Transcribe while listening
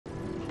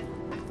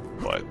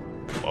But,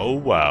 oh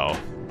wow.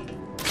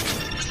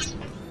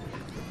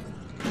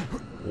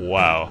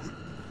 Wow.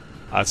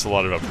 That's a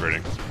lot of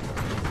upgrading.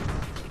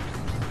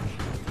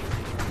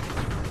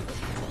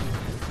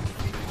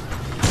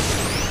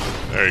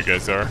 There you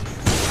guys are.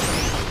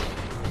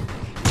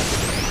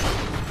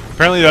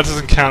 Apparently that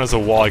doesn't count as a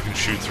wall I can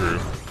shoot through.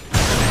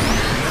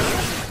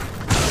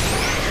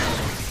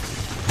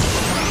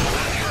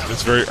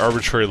 There's very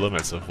arbitrary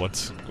limits of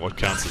what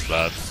counts as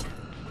that.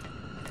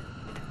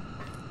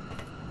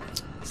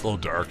 It's a little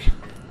dark.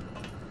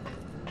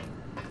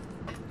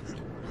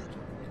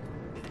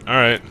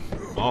 Alright.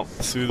 Well,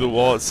 through the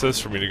wall it says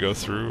for me to go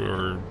through,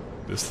 or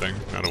this thing.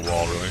 Not a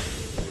wall, really.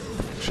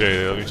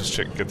 Actually, let me just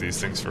check get these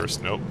things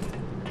first. Nope.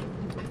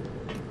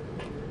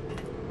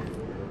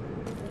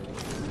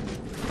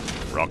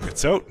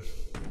 Rockets out.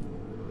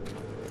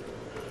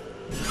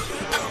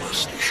 The power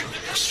station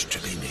has to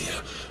be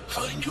near.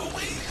 Find your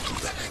way through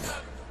the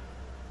hangar.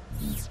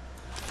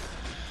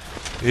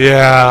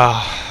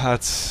 Yeah,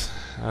 that's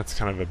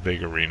kind of a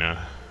big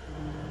arena.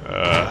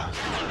 Yeah,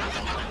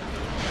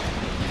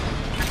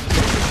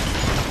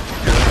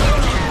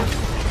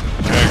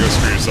 go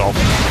screw yourself.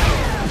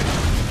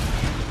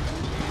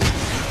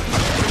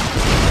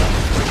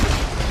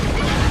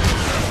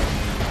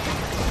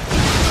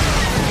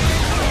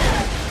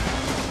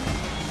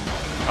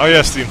 Oh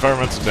yes, the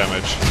environmental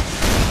damage.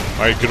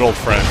 My good old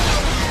friend.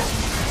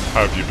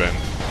 How have you been?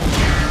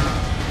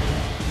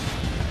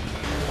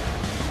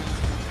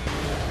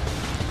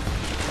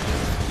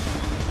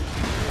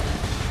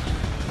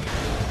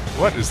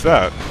 What is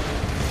that?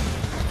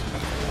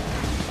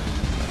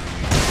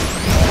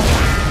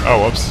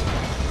 Oh, whoops.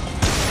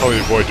 Probably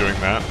avoid doing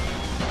that.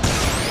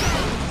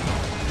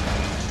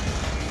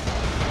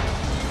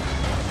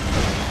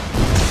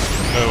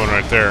 Another one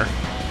right there.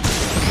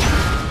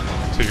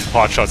 Taking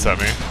pot shots at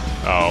me.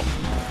 Oh.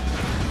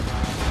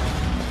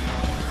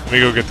 Let me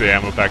go get the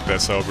ammo pack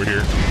that's over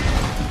here.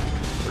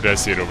 Or did I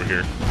see it over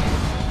here?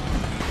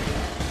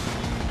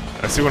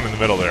 I see one in the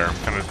middle there. I'm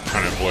kind of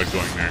trying to avoid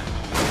going there.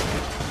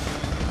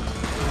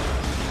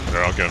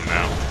 There, I'll get him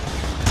now.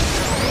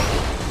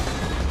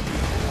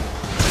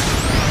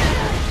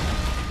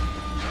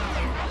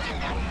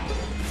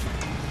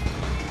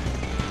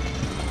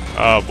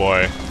 Oh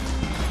boy.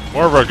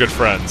 More of our good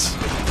friends.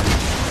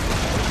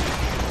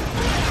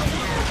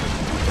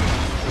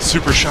 The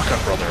Super Shaka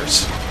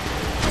Brothers.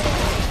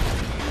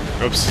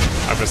 Oops,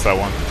 I missed that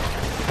one.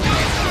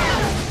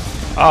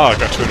 Oh, I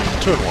got two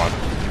in one.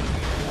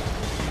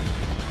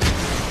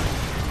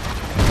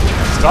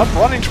 Stop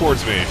running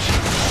towards me.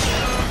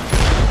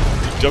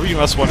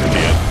 WS1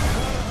 idiot.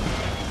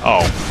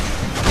 Oh.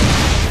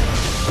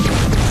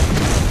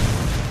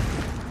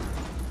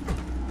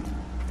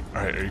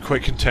 Alright, are you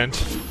quite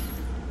content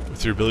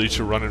with your ability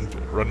to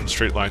run in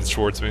straight lines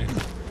towards me?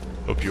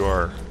 Hope you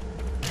are.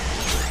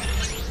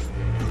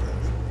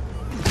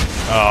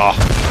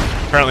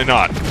 Apparently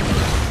not.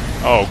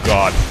 Oh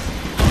god.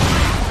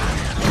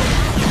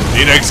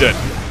 Need exit.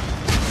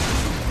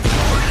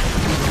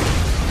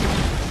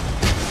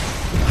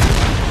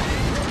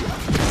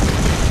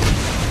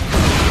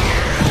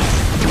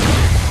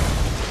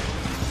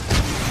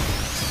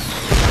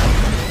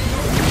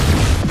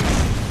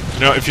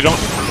 You know, if you don't...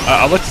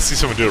 I'd like to see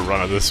someone do a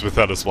run of this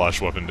without a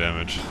splash weapon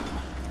damage.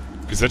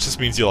 Because that just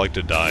means you like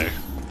to die.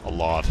 A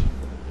lot.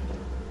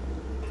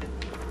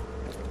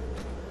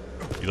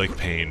 You like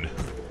pain.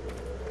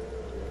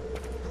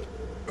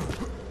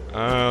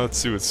 Let's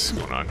see what's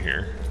going on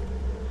here.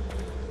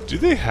 Do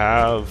they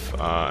have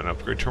an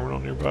upgrade terminal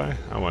nearby?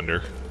 I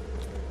wonder.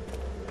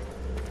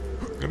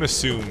 I'm gonna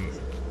assume...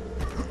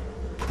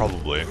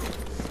 probably.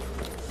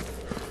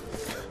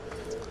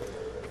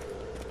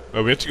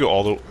 Oh, we have to go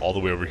all the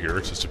way over here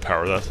just to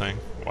power that thing?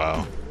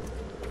 Wow.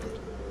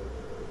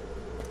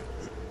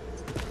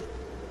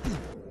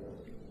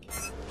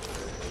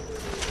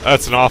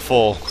 That's an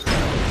awesome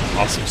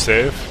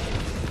save.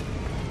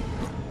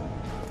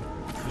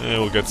 Yeah,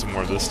 we'll get some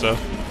more of this stuff.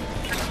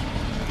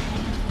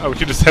 Oh, we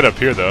can just head up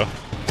here, though.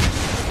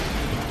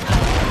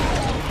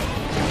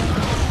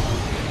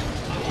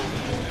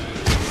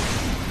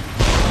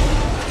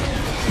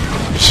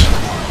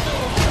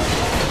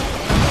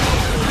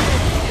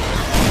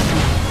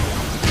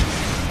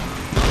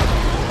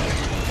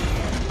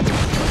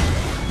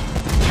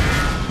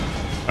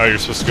 Oh, you're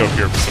supposed to go up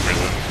here for some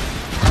reason.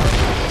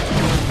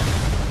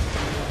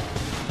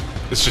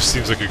 This just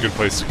seems like a good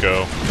place to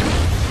go.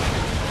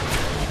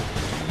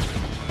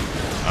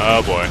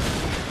 Oh boy.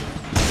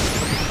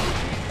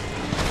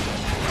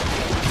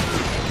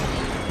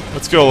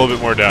 Let's go a little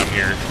bit more down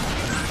here.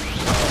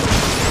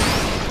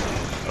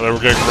 Oh, then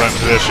we're gonna run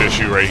into this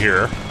issue right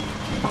here.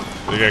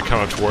 They're gonna come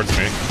up towards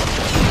me.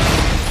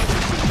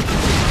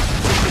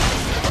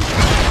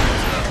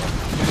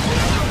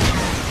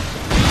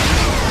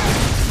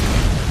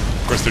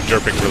 Of course, they're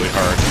derping really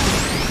hard.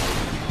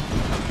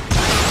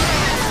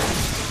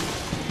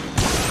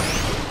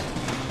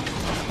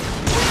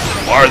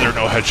 Why are there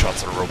no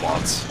headshots on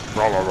robots?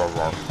 Rah, rah, rah,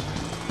 rah.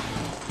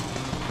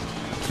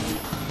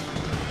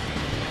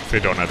 They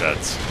don't have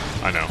heads.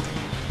 I know.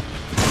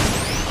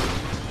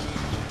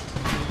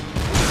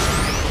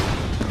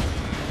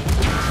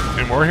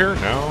 more here?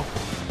 No.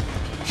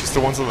 Just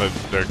the ones on the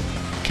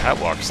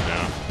catwalks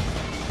now.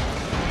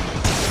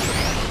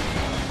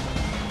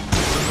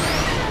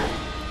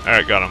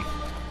 Alright, got him.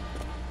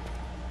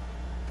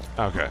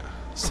 Okay.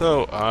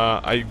 So,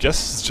 I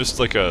guess it's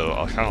just like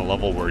a kind of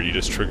level where you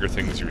just trigger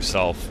things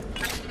yourself.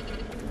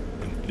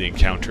 The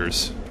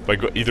encounters. By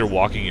either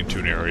walking into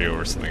an area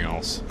or something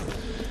else.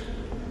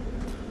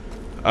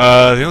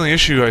 The only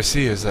issue I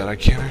see is that I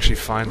can't actually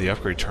find the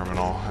upgrade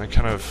terminal. I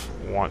kind of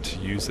want to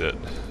use it.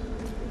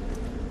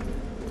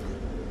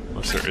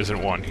 Unless there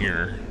isn't one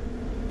here.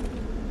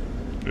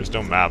 There's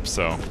no map,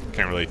 so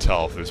can't really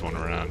tell if there's one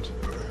around.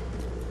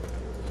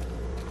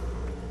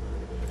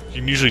 You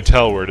can usually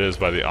tell where it is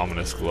by the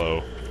ominous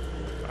glow.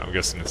 I'm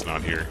guessing it's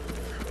not here.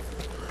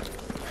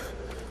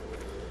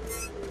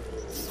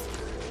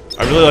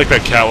 I really like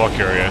that catwalk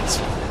area. It's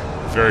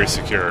very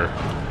secure.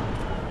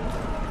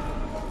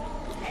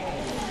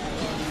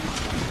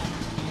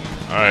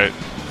 Alright.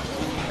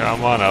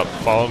 Come on up.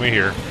 Follow me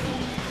here.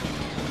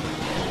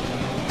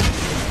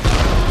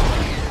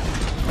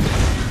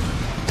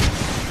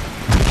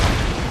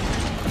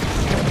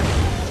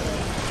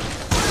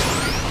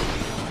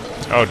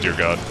 Oh dear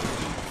God.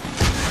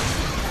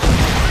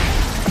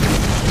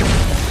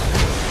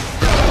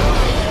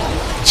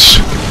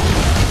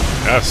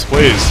 Yes,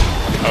 please.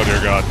 Oh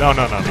dear God. No,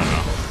 no, no, no,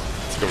 no.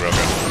 Let's go real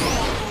good.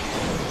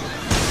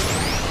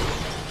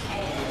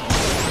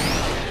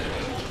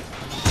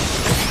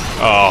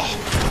 Oh.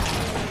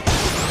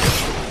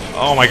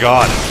 Oh my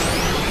God.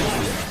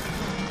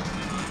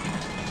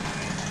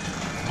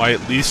 My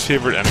least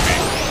favorite enemy.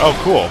 Oh,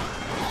 cool.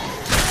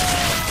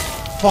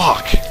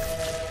 Fuck.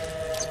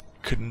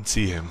 Couldn't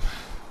see him.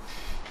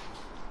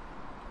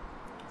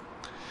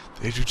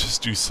 They do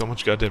just do so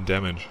much goddamn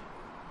damage.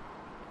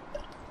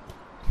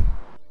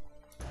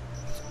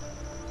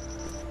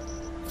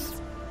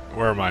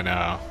 Where am I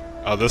now?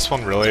 Oh, this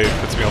one really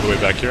puts me all the way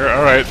back here.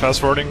 Alright, fast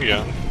forwarding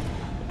again.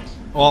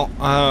 Well,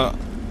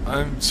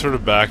 I'm sort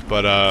of back,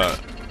 but,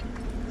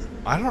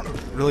 I don't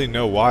really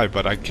know why,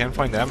 but I can't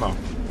find ammo.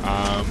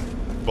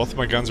 Both of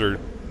my guns are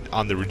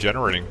on the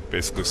regenerating,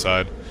 basically,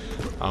 side.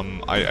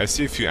 I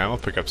see a few ammo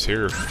pickups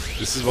here.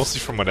 This is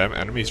mostly from what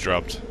enemies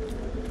dropped.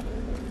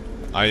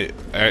 I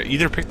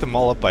either picked them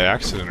all up by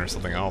accident or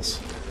something else.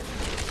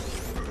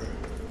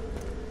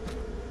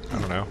 I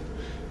don't know.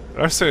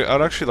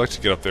 I'd actually like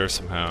to get up there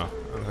somehow.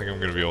 I don't think I'm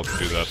going to be able to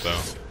do that,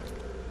 though.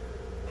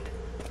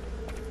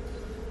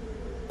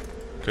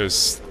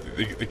 Because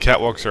the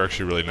catwalks are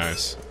actually really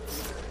nice.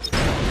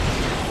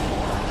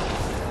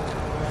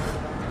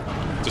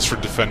 Just for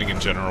defending in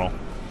general.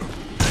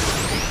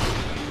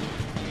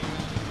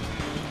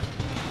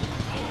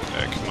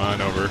 Yeah, come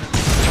on over.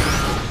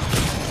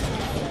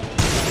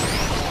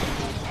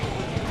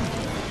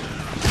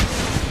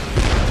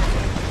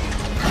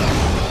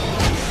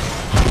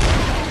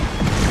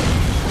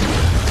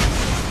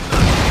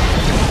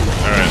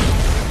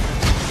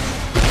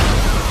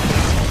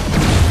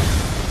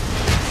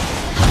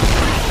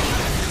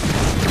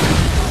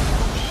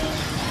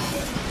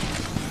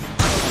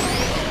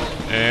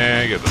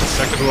 Get the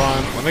second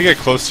one. When they get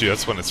close to you,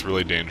 that's when it's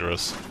really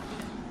dangerous.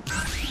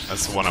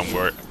 That's the one I'm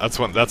worried. That's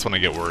when I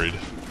get worried.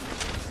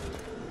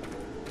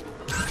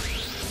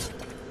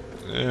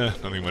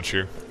 Nothing much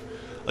here.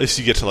 At least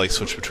you get to like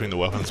switch between the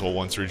weapons while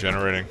one's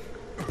regenerating.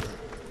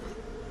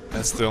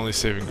 That's the only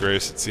saving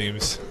grace, it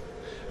seems.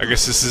 I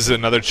guess this is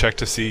another check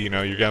to see, you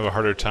know, you're gonna have a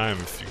harder time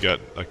if you got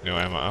like no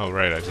ammo. Oh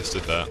right, I just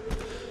did that.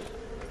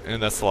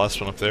 And that's the last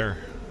one up there.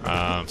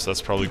 So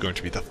that's probably going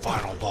to be the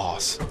final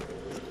boss.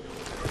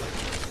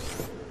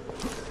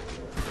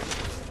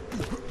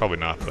 Probably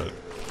not, but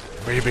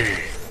maybe.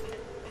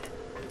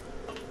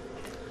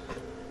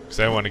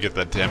 Because I want to get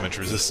that damage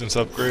resistance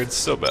upgrade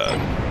so bad.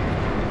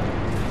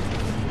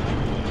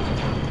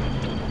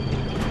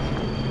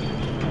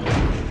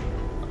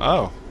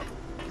 Oh,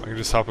 I can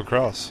just hop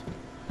across.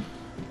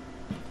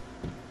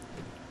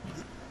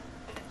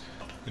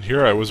 And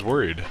here I was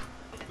worried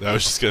that I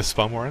was just going to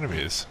spawn more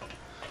enemies.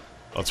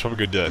 Well, it's probably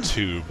good to do that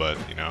too, but,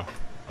 you know,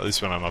 at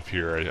least when I'm up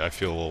here, I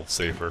feel a little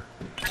safer.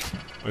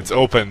 When it's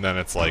open, then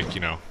it's like,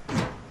 you know,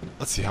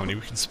 let's see how many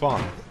we can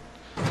spawn.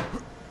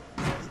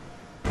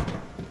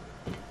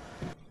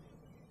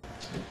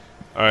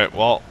 Alright,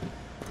 well,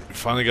 we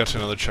finally got to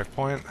another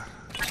checkpoint.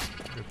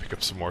 I'm gonna pick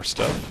up some more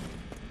stuff.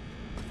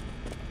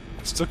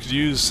 Still could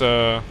use,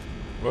 whoa.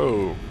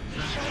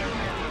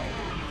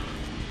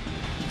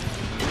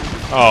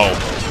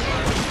 Oh.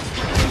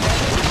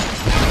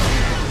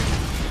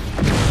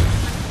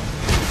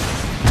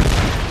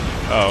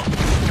 Oh.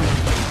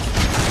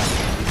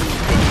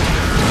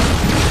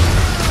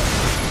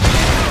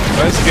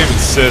 Why does the game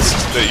insist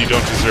that you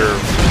don't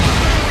deserve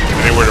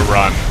anywhere to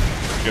run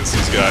against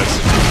these guys?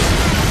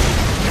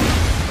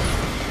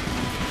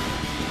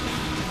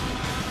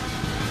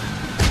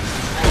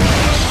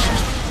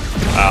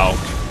 Ow.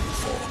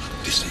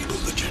 Disable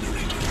the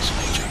generators,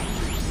 Major.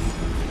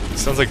 It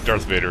sounds like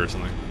Darth Vader or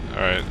something.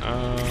 Alright,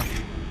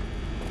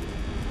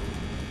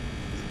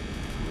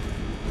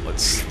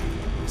 let's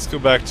go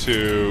back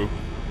to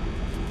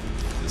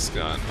this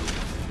gun.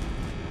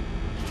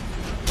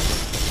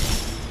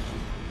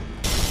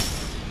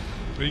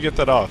 do you get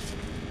that off?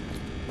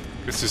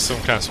 Guess there's some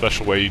kind of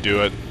special way you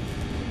do it.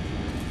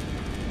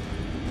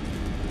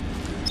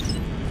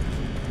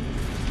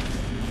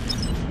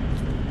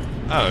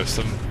 Oh, there's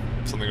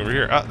something over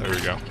here. Ah, there we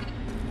go.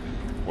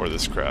 More of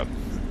this crap.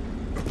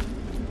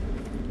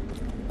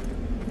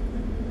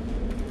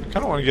 I kind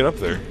of want to get up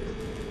there.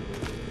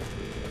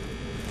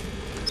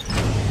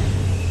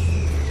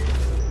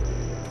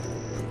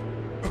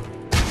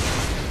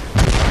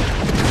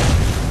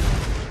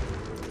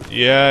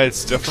 Yeah,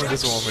 it's definitely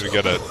doesn't want me to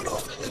get it.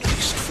 At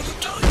least for the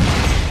time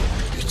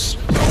being. It's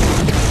our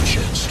only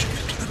chance to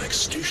get to the next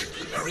station.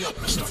 Hurry up,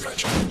 Mr.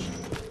 Fletcher.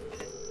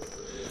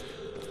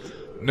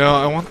 No,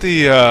 I want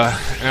the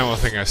ammo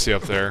thing I see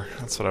up there.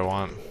 That's what I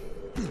want.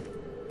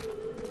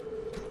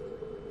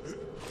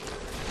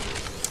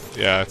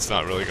 Yeah, it's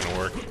not really gonna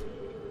work.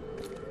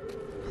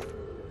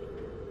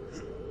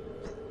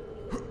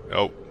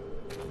 Nope.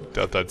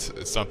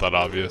 It's not that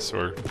obvious,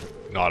 or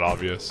not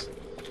obvious.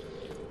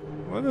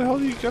 Why the hell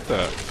do you get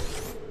that?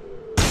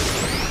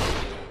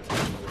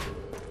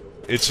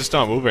 It's just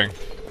not moving.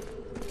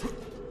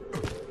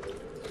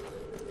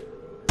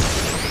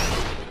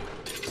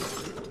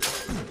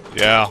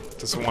 Yeah,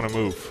 doesn't want to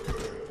move.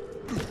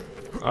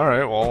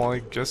 Alright, well I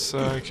guess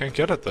I can't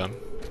get it then.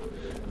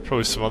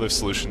 Probably some other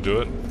solution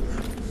to it.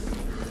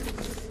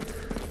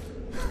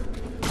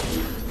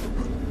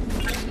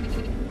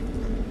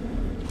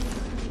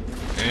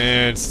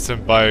 And since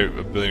I'm by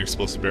a billion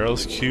explosive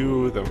barrels,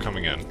 cue them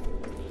coming in.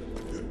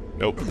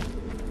 Nope.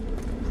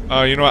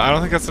 You know what? I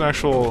don't think that's an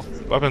actual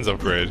weapons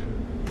upgrade.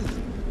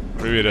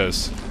 Maybe it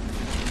is.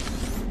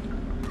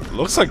 It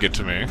looks like it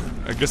to me.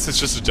 I guess it's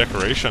just a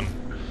decoration.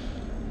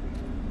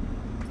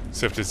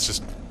 Except it's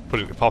just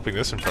popping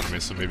this in front of me,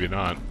 so maybe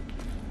not.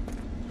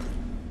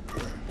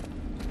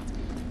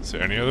 Is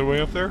there any other way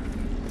up there?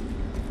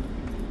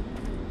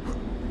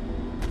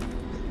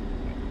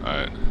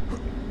 Alright.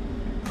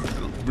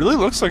 It really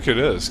looks like it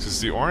is,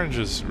 because the orange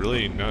is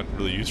really not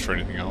really used for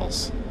anything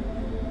else.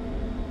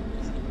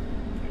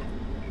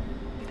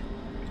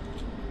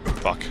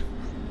 Fuck.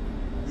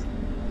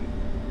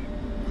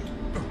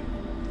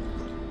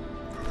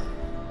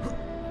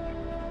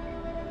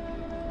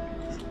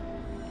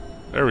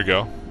 There we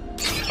go.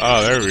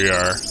 Oh, there we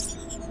are.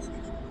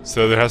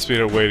 So there has to be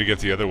a way to get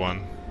the other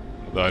one,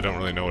 though I don't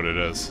really know what it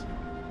is.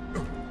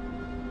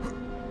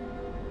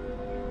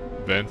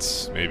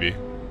 Vents, maybe.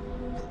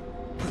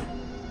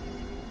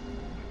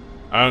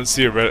 I don't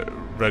see a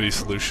ready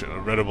solution, a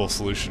readable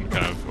solution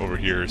kind of over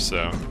here,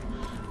 so...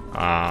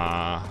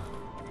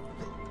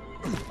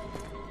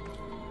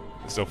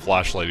 There's no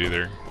flashlight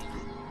either.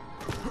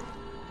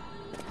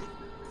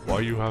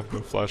 Why you have no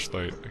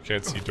flashlight? I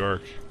can't see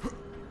dark.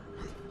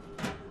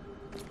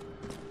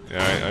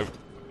 Yeah,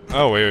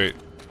 oh, wait.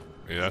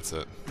 Yeah, that's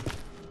it.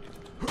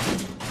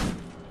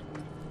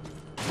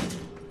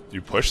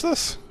 You push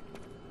this?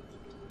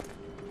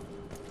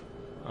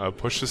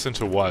 Push this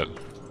into what?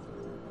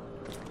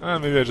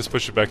 Maybe I just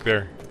push it back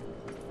there.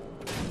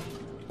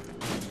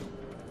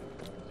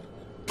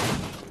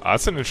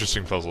 That's an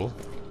interesting puzzle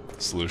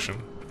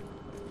solution.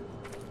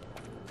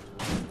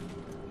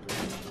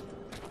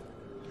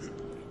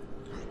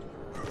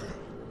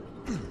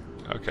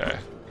 Okay,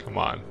 come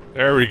on.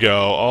 There we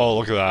go. Oh,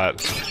 look at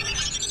that.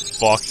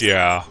 Fuck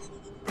yeah.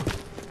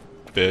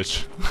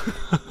 Bitch.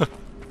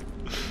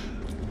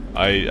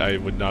 I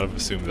would not have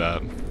assumed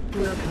that.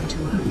 Welcome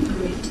to our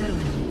upgrade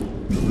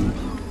terminal.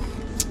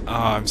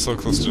 Ah, I'm so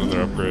close to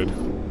another upgrade.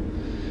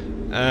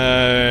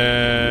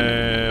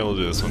 We'll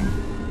do this one.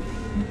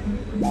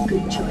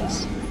 Good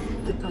choice.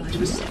 The pod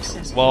was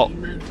successful. Well,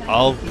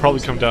 I'll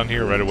probably come down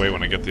here right away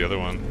when I get the other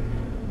one.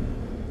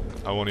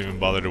 I won't even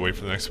bother to wait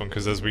for the next one,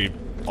 because as we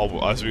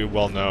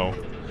well know,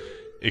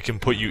 it can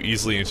put you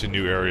easily into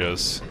new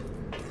areas.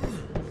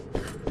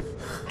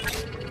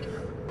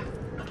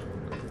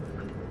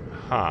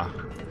 Huh.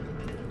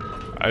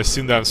 I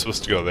assume that I'm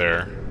supposed to go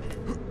there.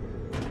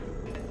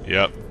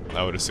 Yep,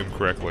 I would assume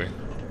correctly.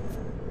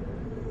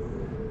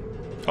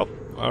 Oh,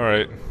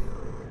 alright.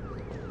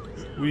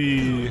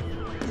 You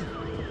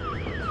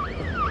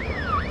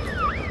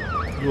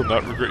will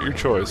not regret your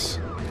choice.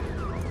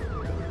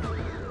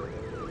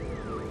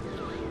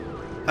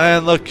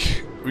 And look,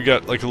 we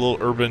got like a little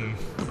urban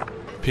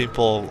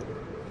paintball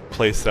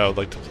place that I would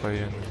like to play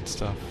in and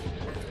stuff.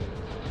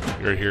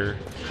 Right here.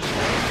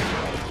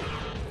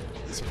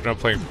 So we're not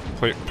playing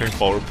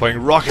paintball, we're playing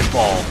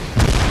racquetball.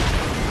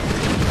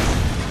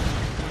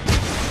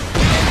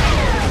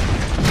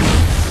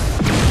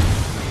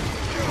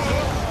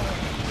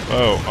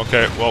 Oh,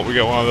 okay, well we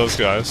got one of those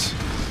guys.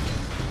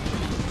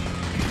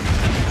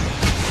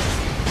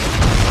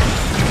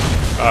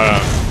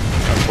 Not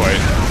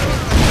quite.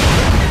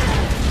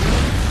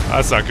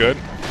 That's not good.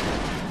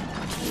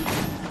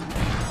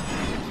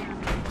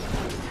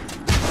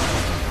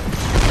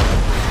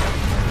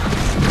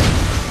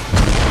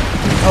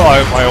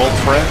 Hello, my old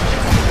friend.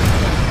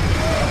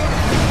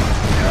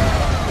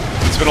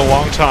 It's been a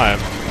long time,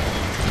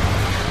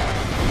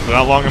 but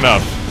not long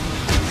enough.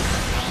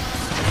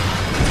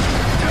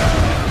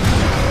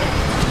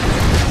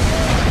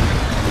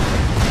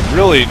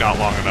 really not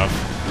long enough.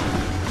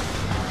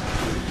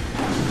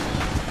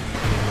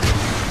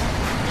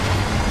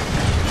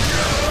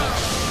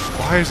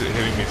 Why is it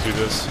hitting me through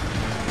this?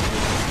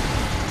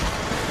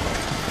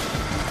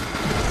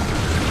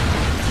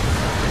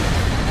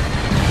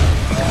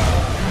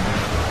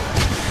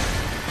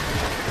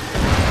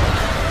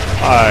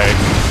 Hi.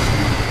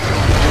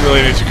 You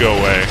really need to go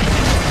away.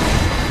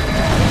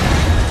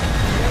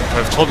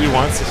 I've told you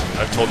once,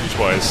 I've told you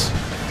twice.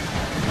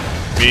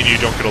 Me and you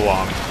don't get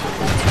along.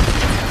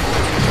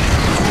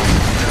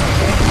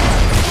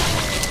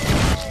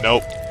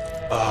 Nope.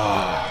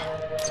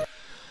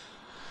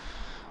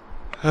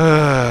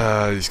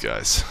 These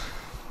guys.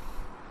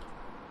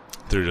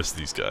 They're just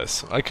these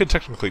guys. I could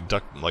technically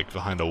duck, like,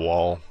 behind a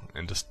wall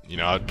and just, you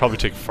know, I'd probably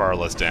take far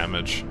less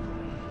damage.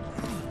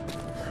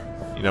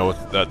 You know,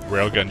 with that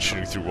railgun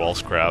shooting through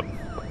walls crap.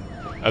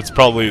 That's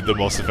probably the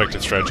most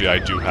effective strategy I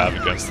do have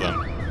against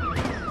them.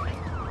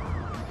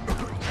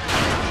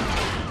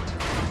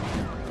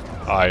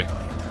 Hi.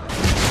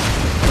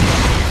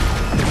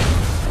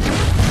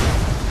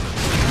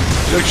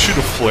 You like shoot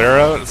a flare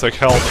out? It's like,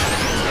 help.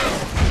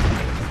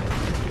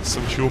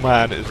 Some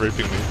human is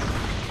raping me.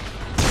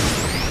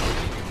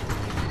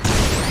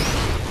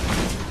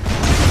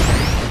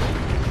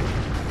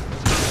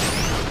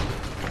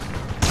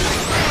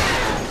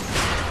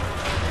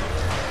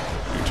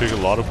 You take a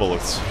lot of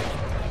bullets.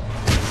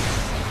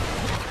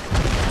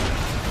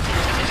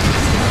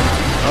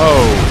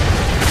 Oh.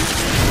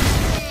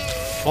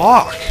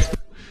 Fuck!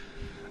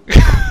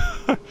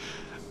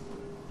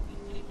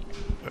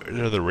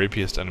 They're the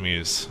rapiest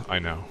enemies I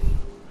know.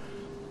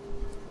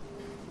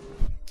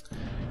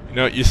 You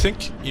know, you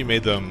think you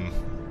made them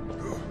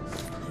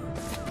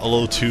a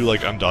little too,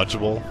 like,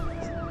 undodgeable?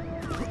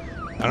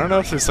 I don't know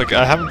if there's, like,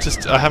 I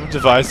haven't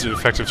devised an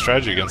effective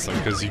strategy against them,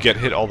 because you get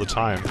hit all the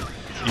time.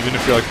 Even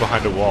if you're, like,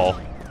 behind a wall.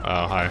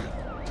 Oh, hi.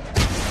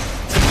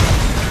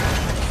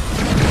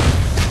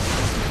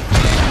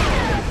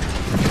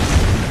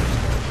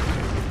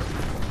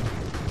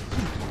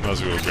 Might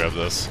as well go grab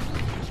this.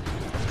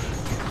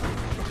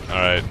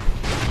 Alright.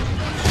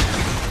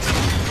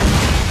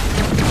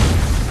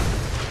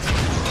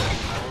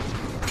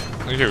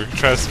 Okay, we can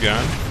try this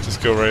again.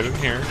 Just go right in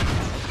here.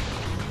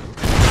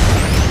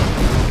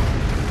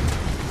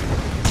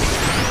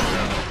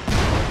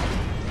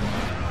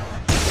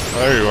 Oh,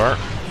 there you are.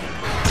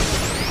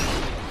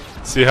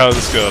 See how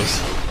this goes.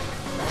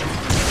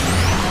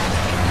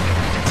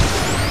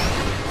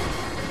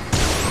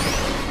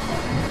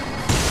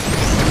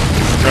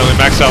 Currently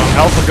maxed out on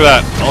health. Look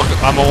at that.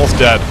 I'm almost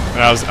dead.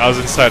 And I was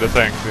inside a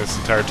thing this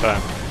entire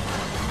time.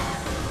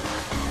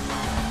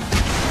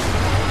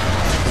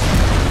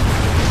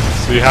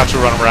 So you have to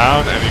run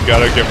around and you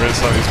gotta get rid of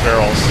some of these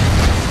barrels.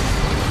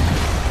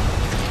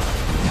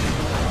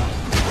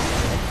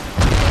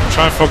 I'm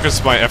trying to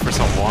focus my efforts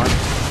on one.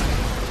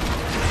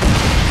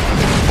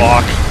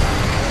 Fuck.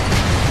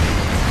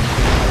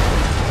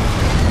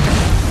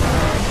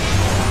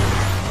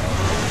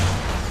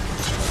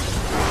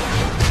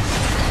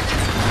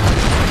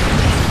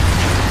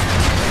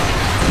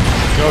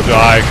 Go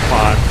die, come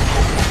on.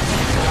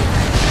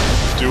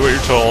 Just do what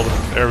you're told.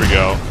 There we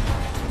go.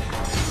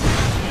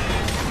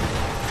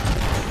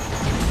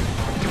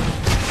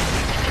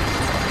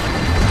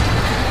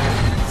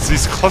 It's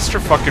these cluster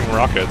fucking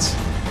rockets.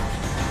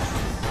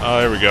 Oh,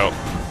 there we go.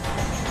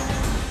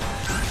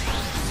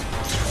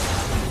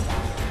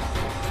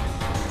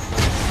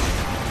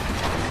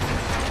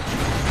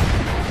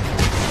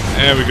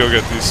 And we go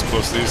get these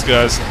close to these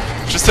guys.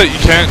 Just that you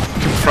can't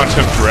confront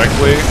him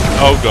directly.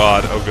 Oh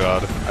god, oh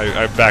god.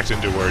 I backed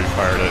into where he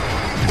fired it.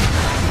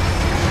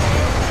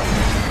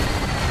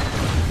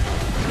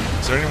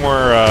 Is there any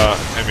more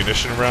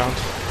ammunition around?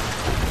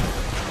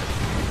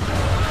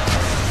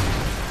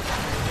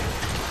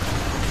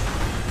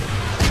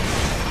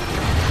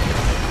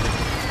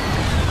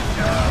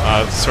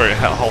 Sorry,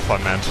 health I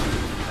meant.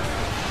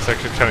 So I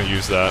could kind of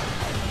use that.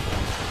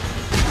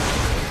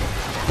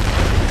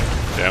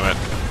 Damn it.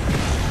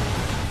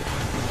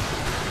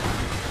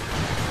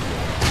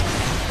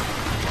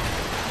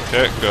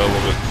 Okay, go a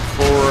little bit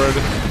forward.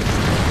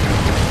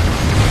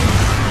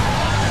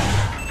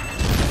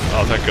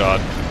 Oh, thank God.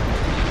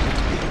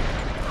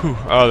 Whew.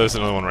 Oh, there's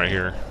another one right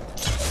here.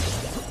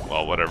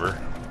 Well, whatever.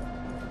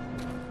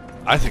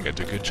 I think I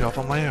did a good job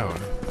on my own.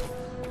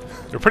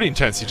 They're pretty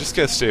intense. You just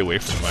gotta stay away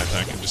from them, I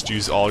think, and just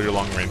use all your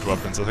long-range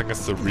weapons. I think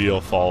that's the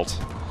real fault.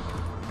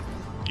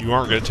 You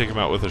aren't gonna take them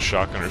out with a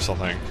shotgun or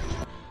something.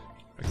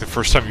 Like the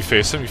first time you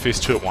face them, you face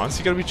two at once.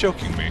 You gotta be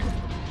joking me.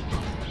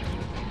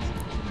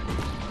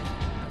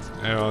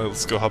 Anyway,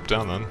 let's go hop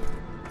down then.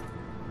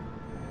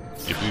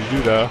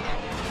 Yippee-doo-dah.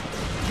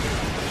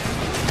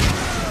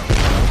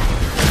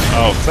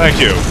 Oh, thank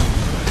you.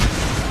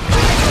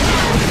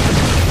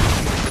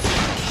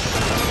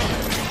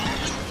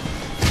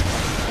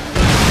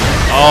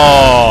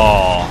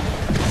 Oh,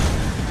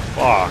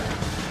 fuck.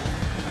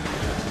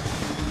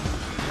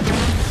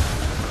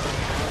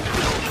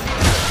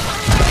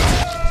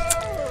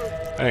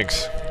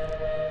 Thanks.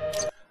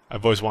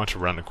 I've always wanted to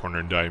round the corner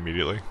and die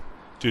immediately.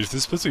 Dude, if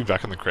this puts me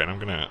back on the crane, I'm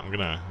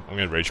gonna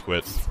rage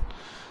quit.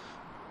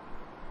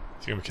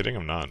 Think I'm kidding?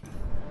 I'm not.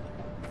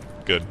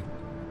 Good.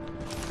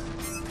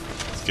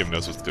 This game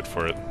knows what's good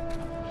for it.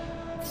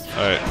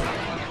 Alright.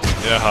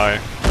 Yeah, hi.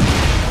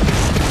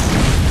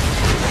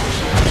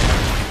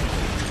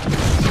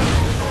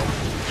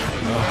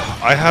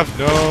 I have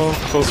no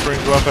close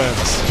range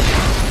weapons.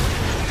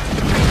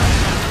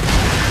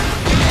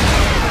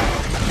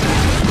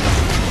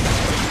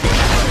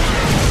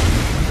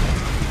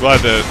 Glad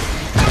that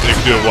you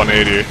can do a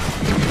 180.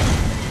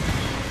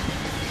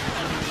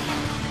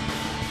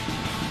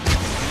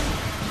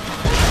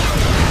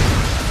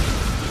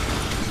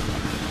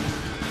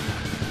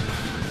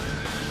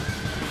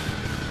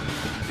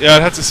 Yeah,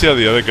 I'd have to see how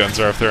the other guns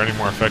are, if they're any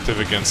more effective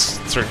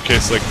against certain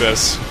cases like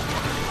this.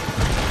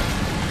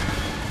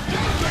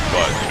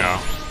 But, you know,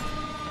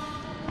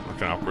 I'm not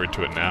gonna upgrade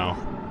to it now.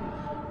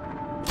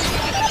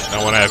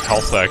 Now when I have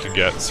health that I can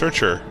get.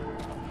 Searcher.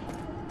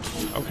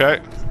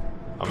 Okay.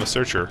 I'm a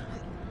searcher.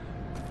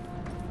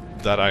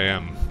 That I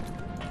am.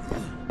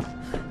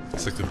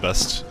 It's like the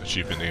best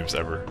achievement names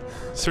ever.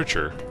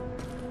 Searcher.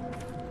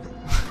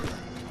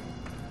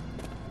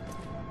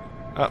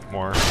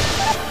 More.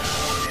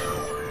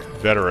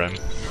 Veteran.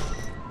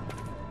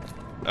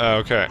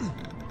 Okay.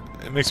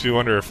 It makes me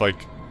wonder if,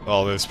 like,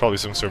 well, there's probably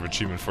some sort of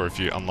achievement for if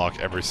you unlock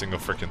every single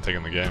frickin' thing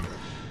in the game.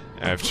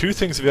 And I have 2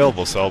 things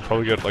available, so I'll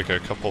probably get, like, a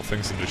couple of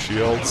things into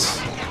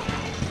shields.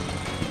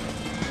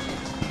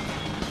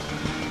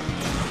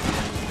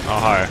 Oh,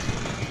 hi.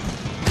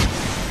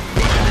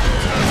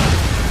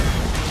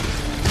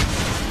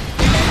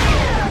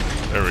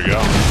 There we go.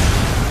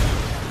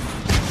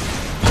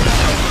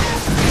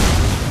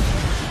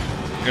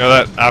 You know,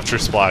 that after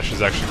splash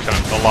is actually kind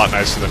of a lot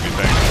nicer than you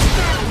think.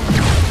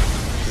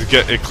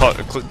 It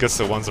gets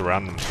the ones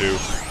around them too,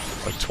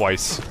 like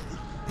twice.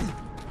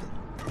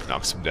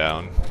 Knocks them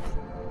down.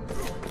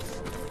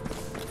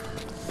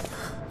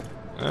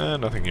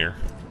 Nothing here.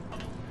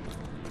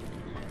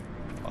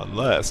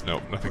 Unless,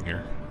 nope, nothing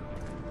here.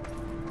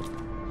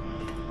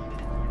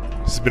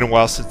 It's been a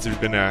while since there's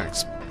been a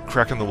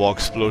crack in the wall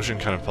explosion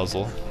kind of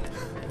puzzle.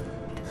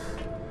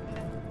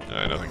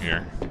 Nothing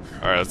here.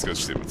 Alright, let's go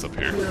see what's up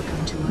here.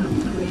 Welcome to our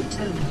great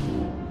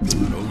terminal.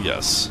 Oh,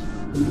 yes.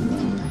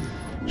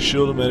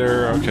 Shield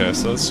emitter. Okay,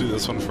 so let's do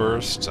this one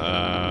first.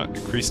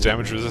 Increased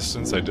damage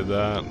resistance. I did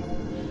that.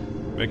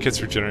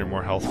 Medkits regenerate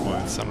more health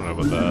points. I don't know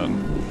about that.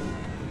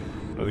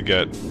 Rather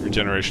get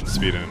regeneration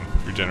speed and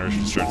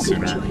regeneration strength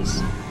Good sooner.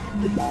 choice.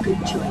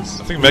 Good choice.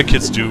 I think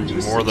medkits do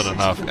more than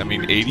enough. I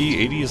mean,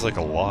 80 is like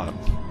a lot.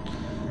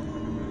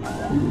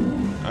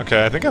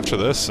 Okay, I think after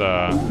this,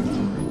 I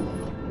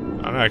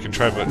don't know, I can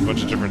try a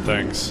bunch of different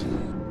things.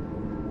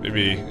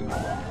 Maybe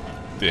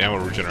the ammo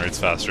regenerates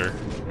faster.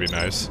 Would be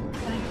nice.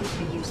 Thank you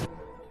for using.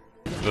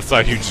 That's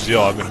not a huge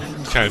deal. I've been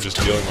kind of just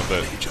dealing with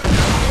it.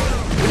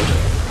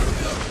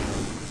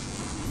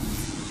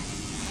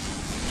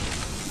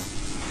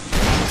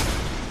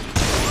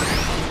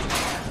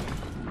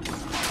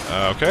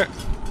 Okay.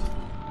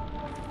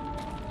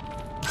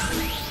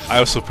 I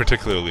also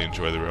particularly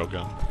enjoy the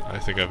railgun. I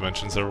think I've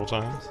mentioned several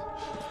times.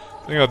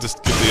 I think I'll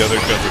just give the other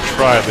guns a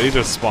try. They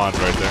just spawned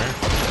right there.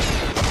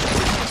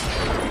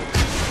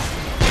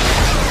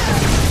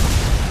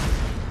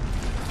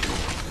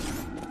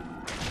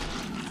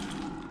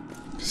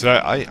 Cause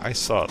I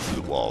saw it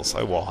through the walls.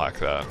 I wall hack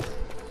that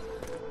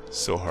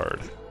so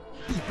hard.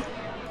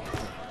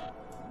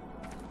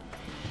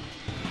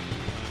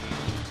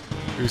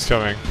 Who's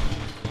coming?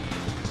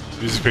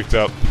 Music picked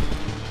up.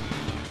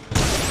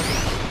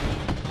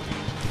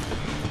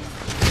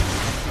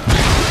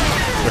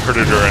 The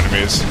Herditor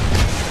enemies.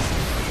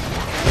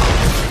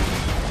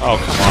 Oh,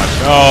 come on.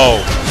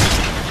 No!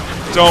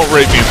 Don't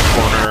rape me in the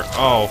corner.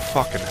 Oh,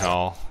 fucking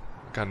hell.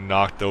 Got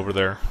knocked over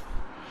there.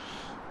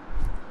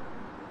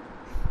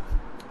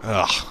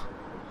 Ugh.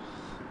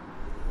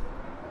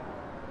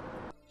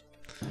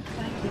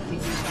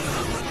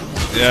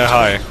 Yeah,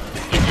 hi. You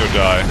can go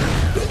die.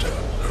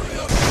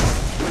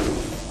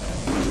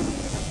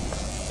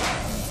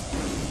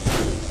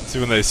 See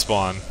when they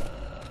spawn.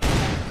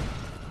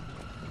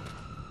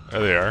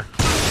 There they are.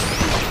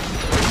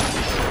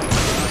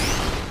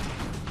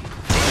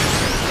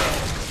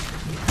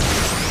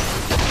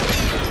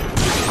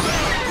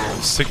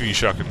 Sick of you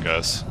shotgun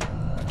guys.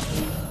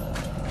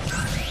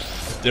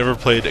 Never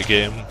played a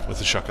game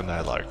with a shotgun that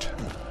I liked.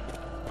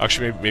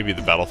 Actually, maybe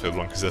the Battlefield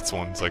one, because that's the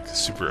one's like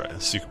super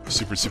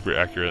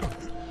accurate.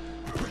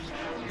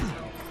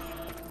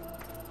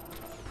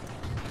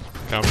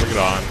 Come on, bring it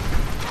on.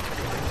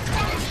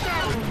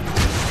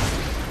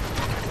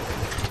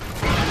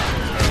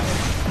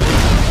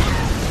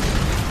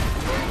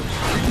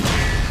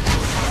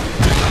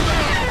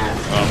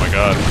 Oh my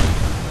god.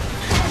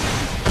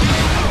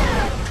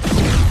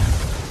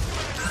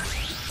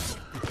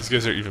 These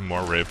guys are even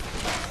more rape.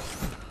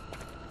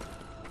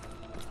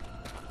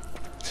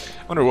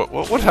 I wonder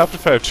what would happen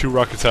if I have 2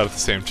 rockets out at the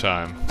same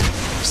time.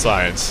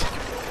 Science.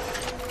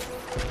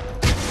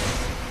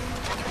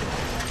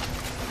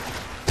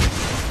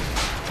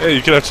 Hey,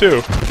 you could have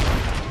 2.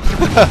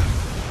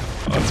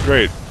 That's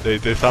great. They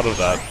thought of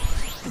that.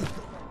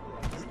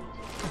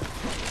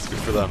 It's good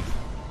for them.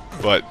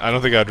 But I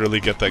don't think I'd really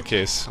get that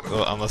case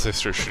unless I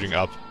start shooting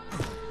up.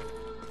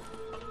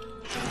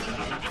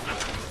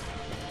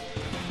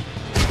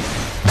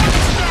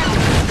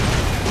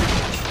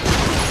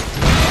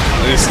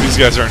 These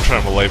guys aren't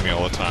trying to melee me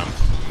all the time.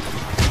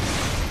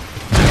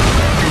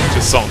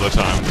 Just some of the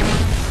time.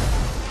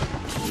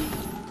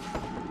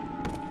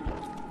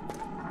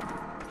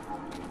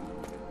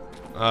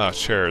 Ah,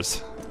 chairs.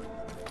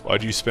 Why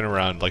do you spin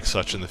around like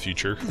such in the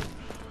future?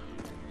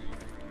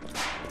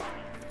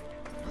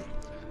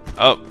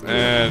 Oh,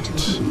 and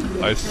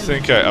I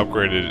think I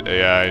upgraded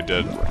AI. I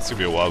did. It's gonna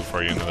be a while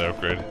before I get another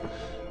upgrade.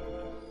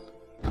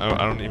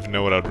 I don't even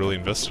know what I'd really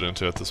invested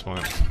into at this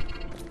point.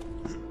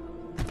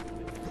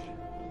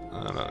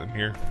 Not in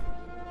here.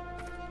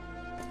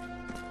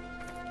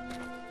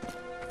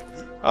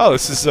 Oh,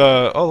 this is,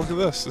 oh, look at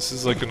this. This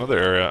is like another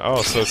area.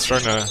 Oh, so it's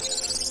starting to...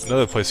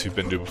 Another place we've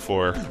been to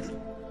before.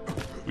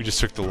 We just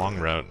took the long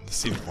route, the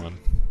scenic one,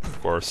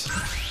 of course.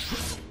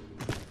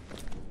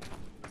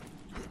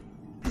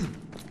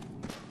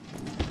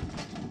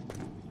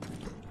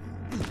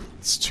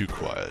 It's too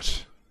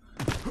quiet.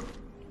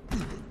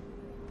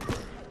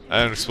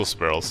 And explosive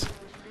barrels.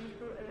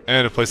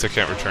 And a place I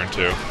can't return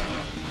to.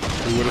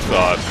 Who would have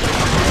thought?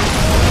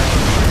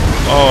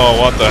 Oh,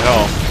 what the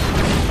hell?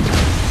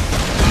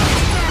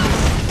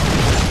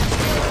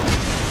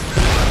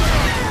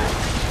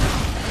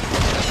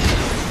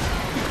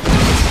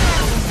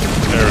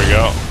 There we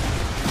go.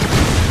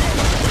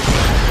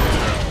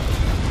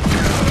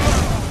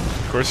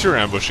 Of course you're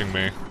ambushing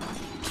me.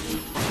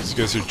 These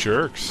guys are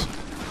jerks.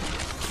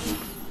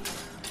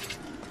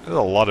 There's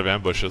a lot of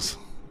ambushes.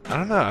 I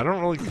don't know, I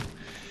don't really...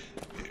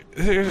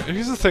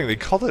 Here's the thing, they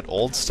called it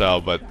old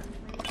style, but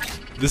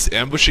this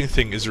ambushing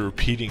thing is a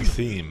repeating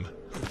theme.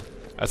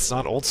 That's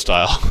not old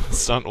style.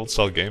 It's not old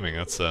style gaming.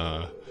 That's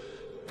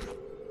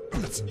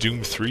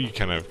Doom 3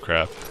 kind of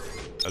crap,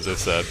 as I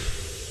said.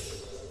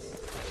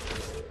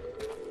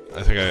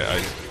 I think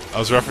I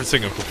was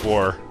referencing it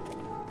before.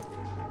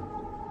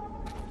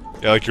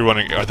 Yeah, like you're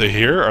wondering, are they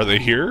here? Are they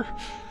here?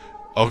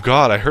 Oh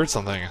god, I heard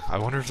something. I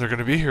wonder if they're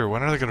gonna be here.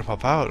 When are they gonna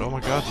pop out? Oh my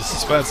god, the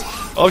suspense.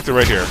 Oh look, they're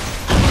right here.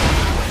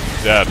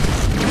 Dead.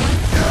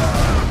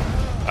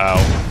 Ow.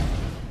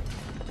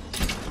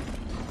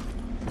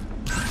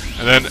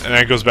 And then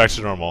it goes back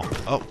to normal.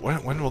 Oh,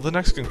 when will the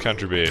next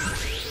encounter be?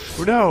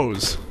 Who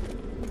knows?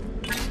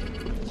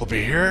 We'll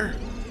be here?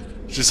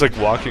 It's just like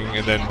walking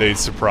and then they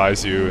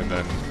surprise you and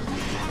then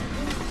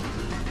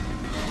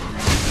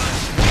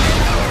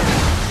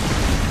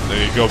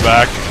you go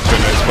back to a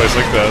nice place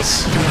like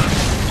this.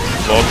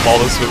 Blow up all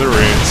the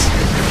smithereens.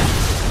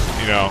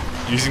 You know,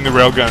 using the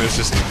railgun is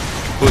just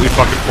completely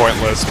fucking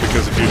pointless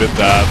because if you did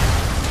that,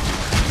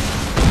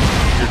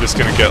 you're just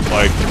gonna get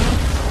like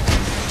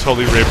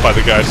totally raped by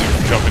the guys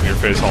who jump in your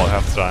face all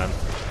half the time.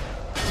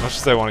 As much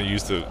as I want to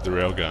use the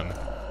railgun.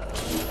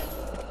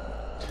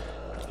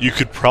 You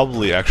could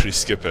probably actually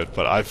skip it,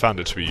 but I found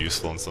it to be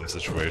useful in some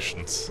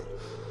situations.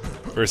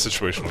 Very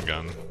situational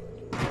gun.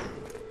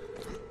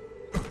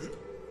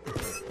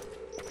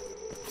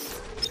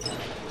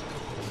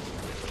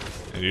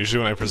 And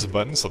usually when I press a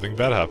button, something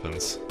bad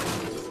happens.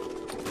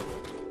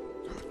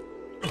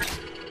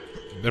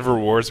 It never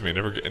rewards me,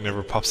 it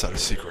never pops out a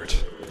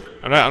secret.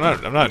 I'm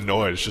not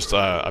annoyed. It's just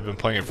I've been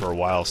playing it for a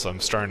while, so I'm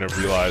starting to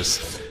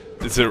realize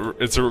it's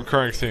a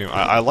recurring theme.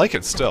 I like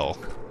it still.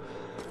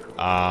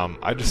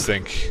 I just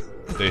think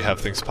they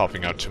have things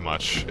popping out too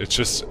much. It's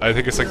just I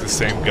think it's like the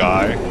same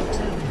guy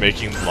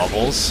making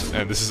levels,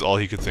 and this is all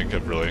he could think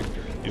of really.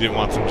 He didn't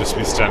want them to just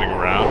be standing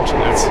around.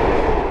 It's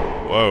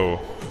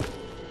whoa.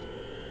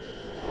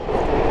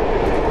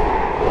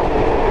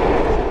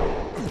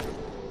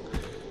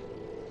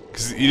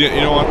 Because you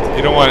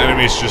don't want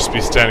enemies to just be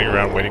standing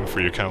around waiting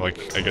for you, kind of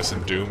like I guess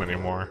in Doom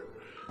anymore,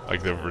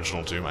 like the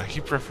original Doom. I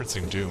keep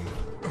referencing Doom.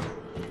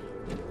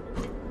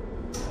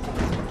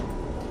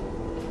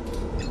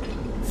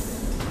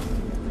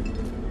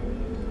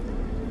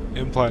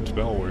 Implant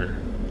malware.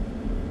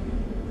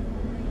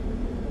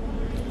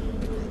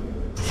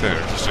 Very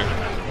interesting.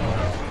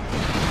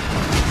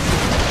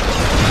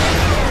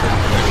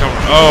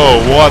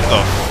 Oh, what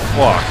the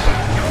fuck?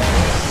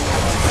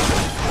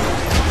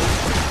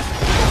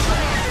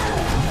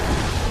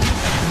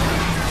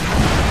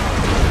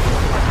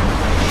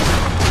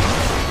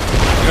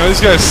 You know,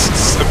 these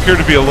guys appear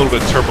to be a little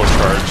bit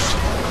turbocharged.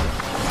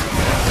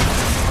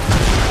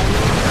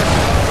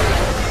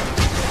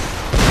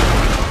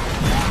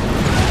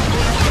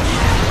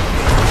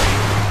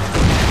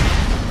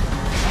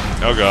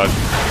 Oh god.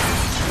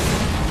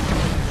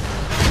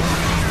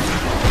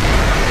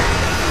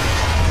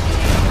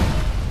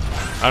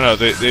 I don't know,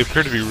 they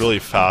appear to be really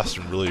fast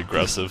and really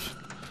aggressive.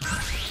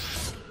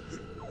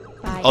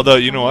 Although,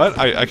 you know what?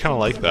 I kind of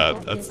like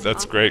that.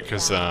 That's great,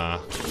 because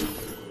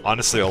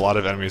honestly, a lot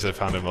of enemies I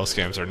found in most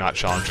games are not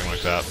challenging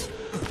like that.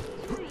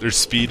 Their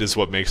speed is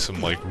what makes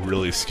them like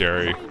really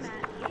scary.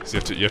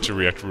 Because you have to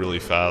react really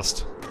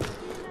fast.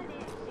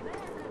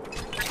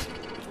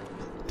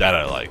 That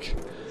I like.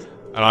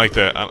 I like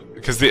that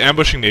because the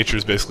ambushing nature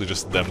is basically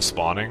just them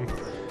spawning.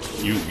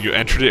 You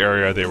enter the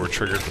area, they were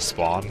triggered to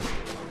spawn.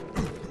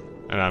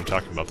 And I'm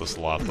talking about this a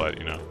lot, but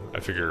you know, I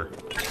figure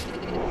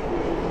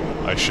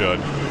I should.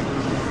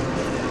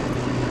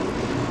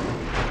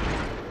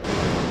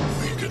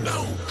 We can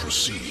now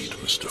proceed,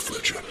 Mr.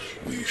 Fletcher.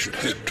 We should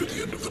head to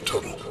the end of the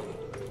tunnel.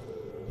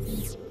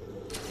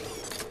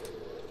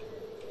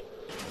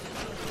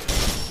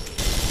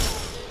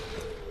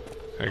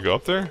 Can I go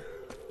up there?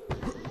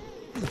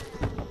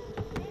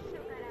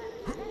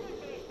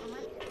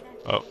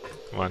 Oh,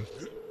 come on.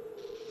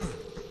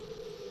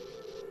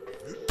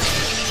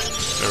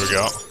 There we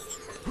go.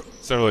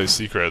 It's not really a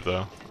secret,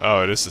 though.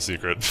 Oh, it is a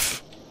secret.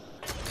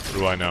 What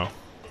do I know?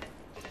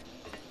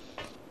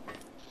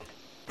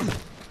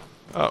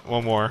 Oh,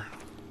 one more.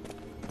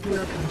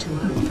 Welcome to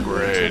our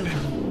Great.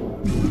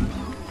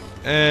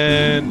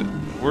 And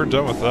we're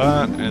done with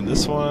that. And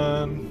this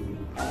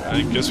one,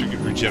 I guess we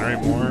can regenerate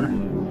more.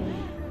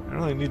 I don't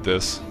really need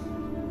this.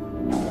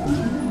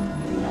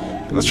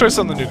 Let's try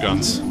some of the new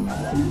guns.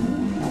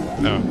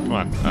 No, come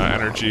on.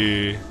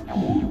 Energy.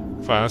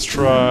 Fine, let's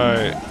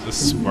try the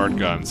smart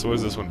gun. So what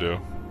does this one do?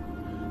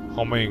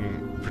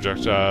 Homing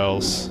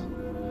projectiles.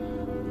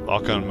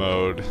 Lock-on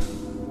mode.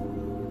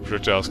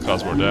 Projectiles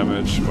cause more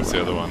damage. What's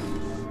the other one?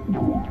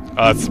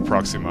 Ah, that's the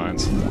proxy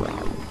mines.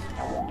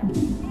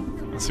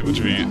 Let's see which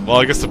would be... Well,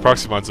 I guess the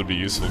proxy mines would be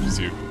useful because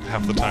you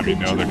half the time you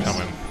know they're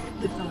coming.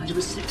 The pod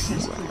was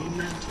successfully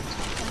mounted.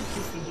 Thank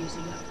you for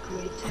using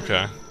upgrade terminal.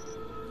 Okay.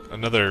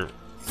 Another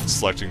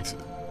selecting...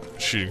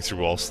 shooting through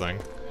walls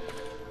thing.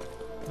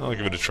 I'll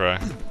give it a try.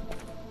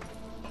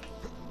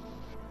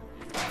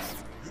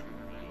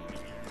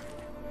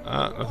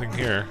 Nothing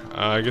here.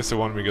 I guess they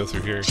wanted me to go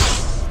through here.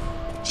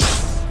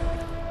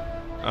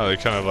 Oh, they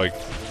kind of like...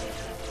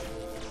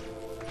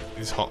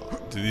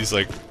 These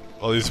like...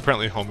 Well, these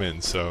apparently home in,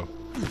 so...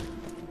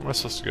 Where am I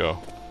supposed to go?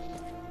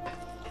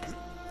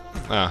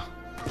 Ah.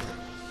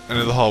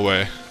 Into the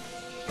hallway.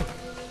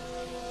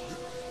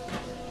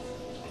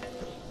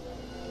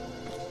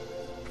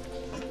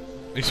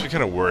 Makes me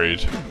kind of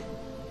worried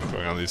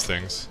going on these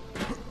things.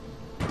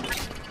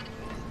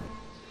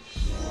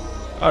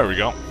 Oh, there we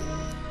go.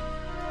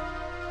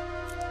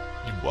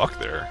 You walk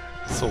there.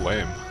 It's so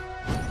lame.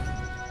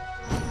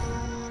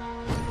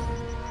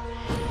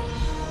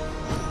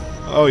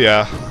 Oh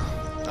yeah.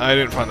 I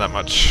didn't find that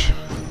much.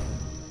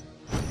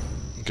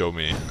 Go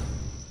me.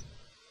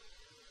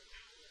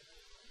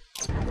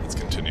 Let's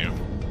continue.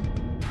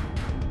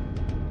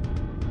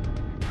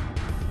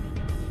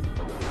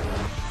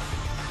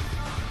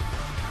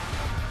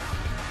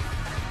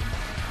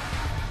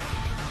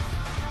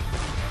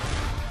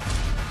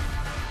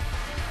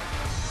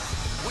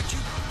 Would you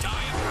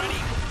die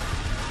already?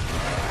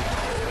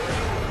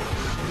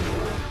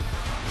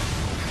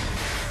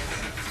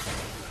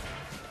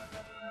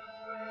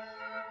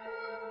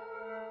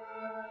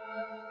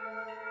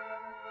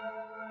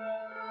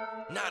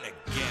 Not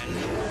again.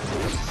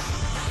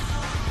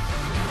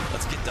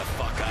 Let's get the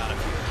fuck out of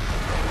here.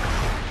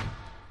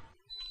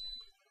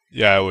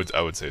 Yeah,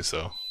 I would say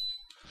so.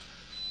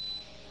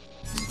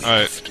 We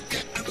Alright. have to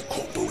get to the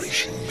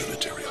Corporation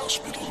Military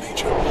Hospital,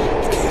 Major. The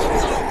K3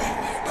 highway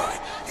nearby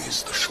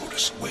is the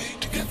shortest way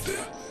to get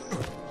there.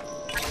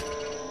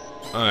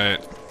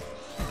 Alright.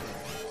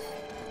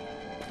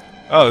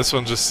 Oh, this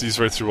one just sees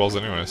right through walls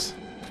anyways.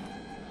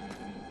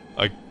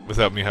 Like,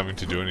 without me having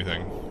to do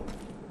anything.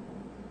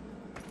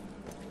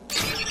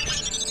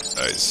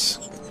 Nice.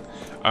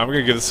 I'm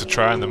gonna give this a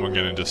try and then we're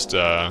gonna just,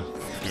 give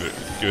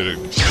it a...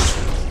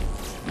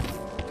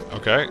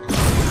 Okay.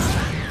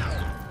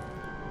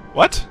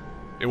 What?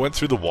 It went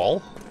through the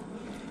wall?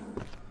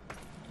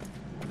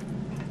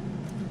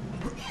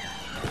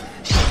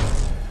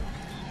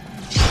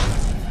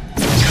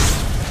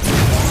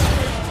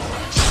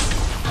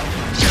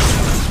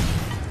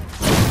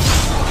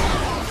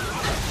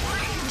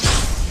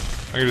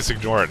 I can just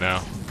ignore it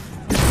now.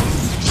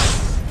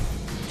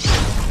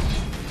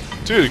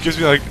 Dude, it gives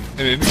me like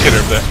an indicator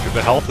of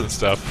the health and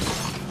stuff.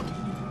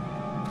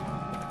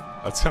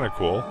 That's kind of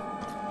cool.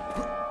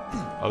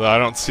 Although I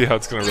don't see how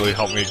it's going to really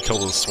help me kill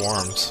those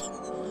swarms.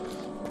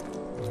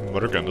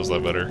 Motor gun does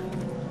that better.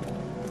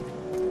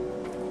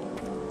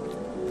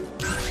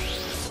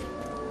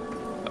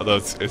 Although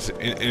it's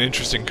an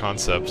interesting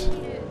concept.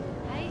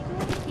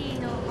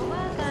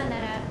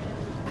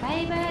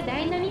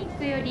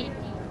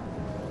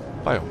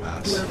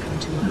 Biomass. Welcome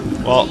to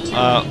our Well,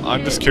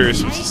 I'm just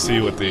curious to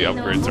see what the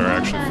upgrades are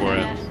actually for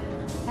it.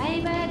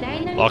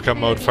 Lockout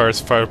mode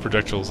fires 5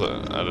 projectiles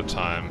at a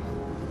time.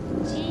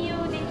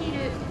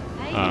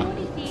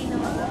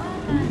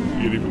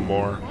 You get even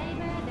more.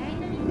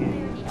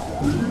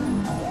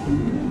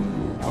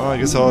 Well, I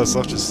guess all that's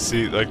left is to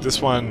see. Like,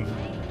 this one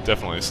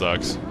definitely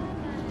sucks.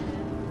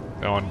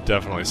 That one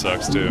definitely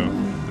sucks too.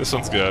 This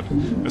one's good.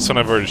 This one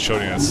I've already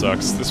showed you that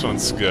sucks. This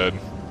one's good.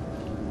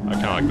 I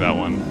kinda like that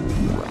one.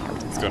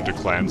 It's going to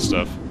clan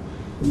stuff.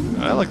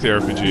 I like the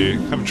RPG.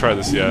 Haven't tried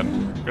this yet.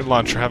 Grid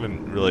launcher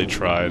haven't really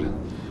tried.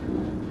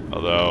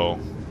 Although,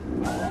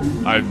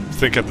 I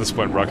think at this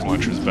point rocket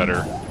launcher is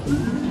better.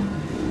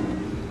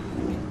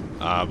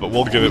 But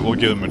we'll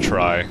give them a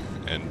try,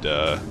 and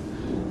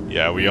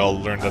yeah, we all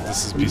learned that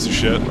this is a piece of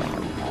shit.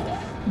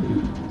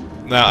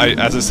 Now,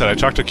 as I said, I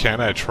talked to Ken.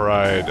 I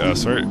tried.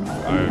 Sorry,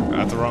 I'm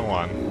at the wrong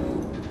one.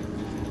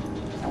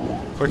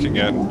 Clicking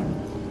it.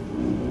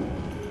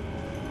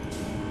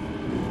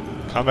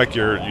 Combat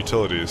gear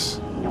utilities.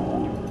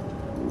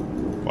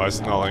 Why is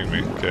it not letting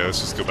me? Okay, let's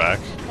just go back.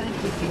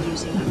 Thank you for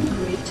using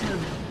upgrade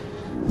terminal.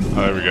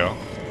 Oh, there we go.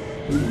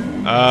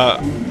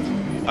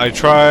 I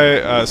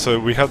try, so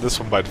we have this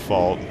one by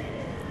default.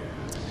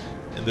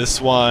 And this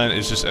one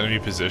is just enemy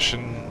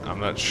position. I'm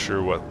not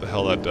sure what the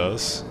hell that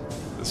does.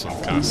 This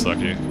one's kind of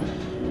sucky.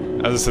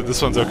 As I said,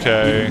 this one's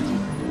okay.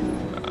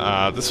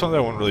 This one I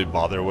won't really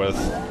bother with.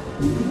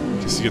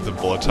 Just to get the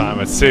bullet time.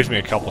 It saved me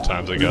a couple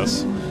times, I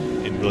guess,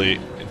 in really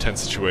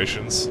intense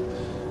situations.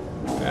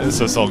 And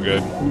so it's all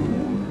good.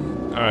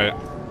 Alright.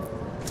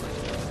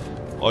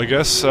 Well, I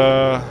guess,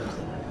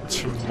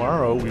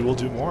 tomorrow we will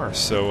do more,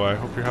 so I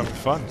hope you're having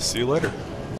fun. See you later.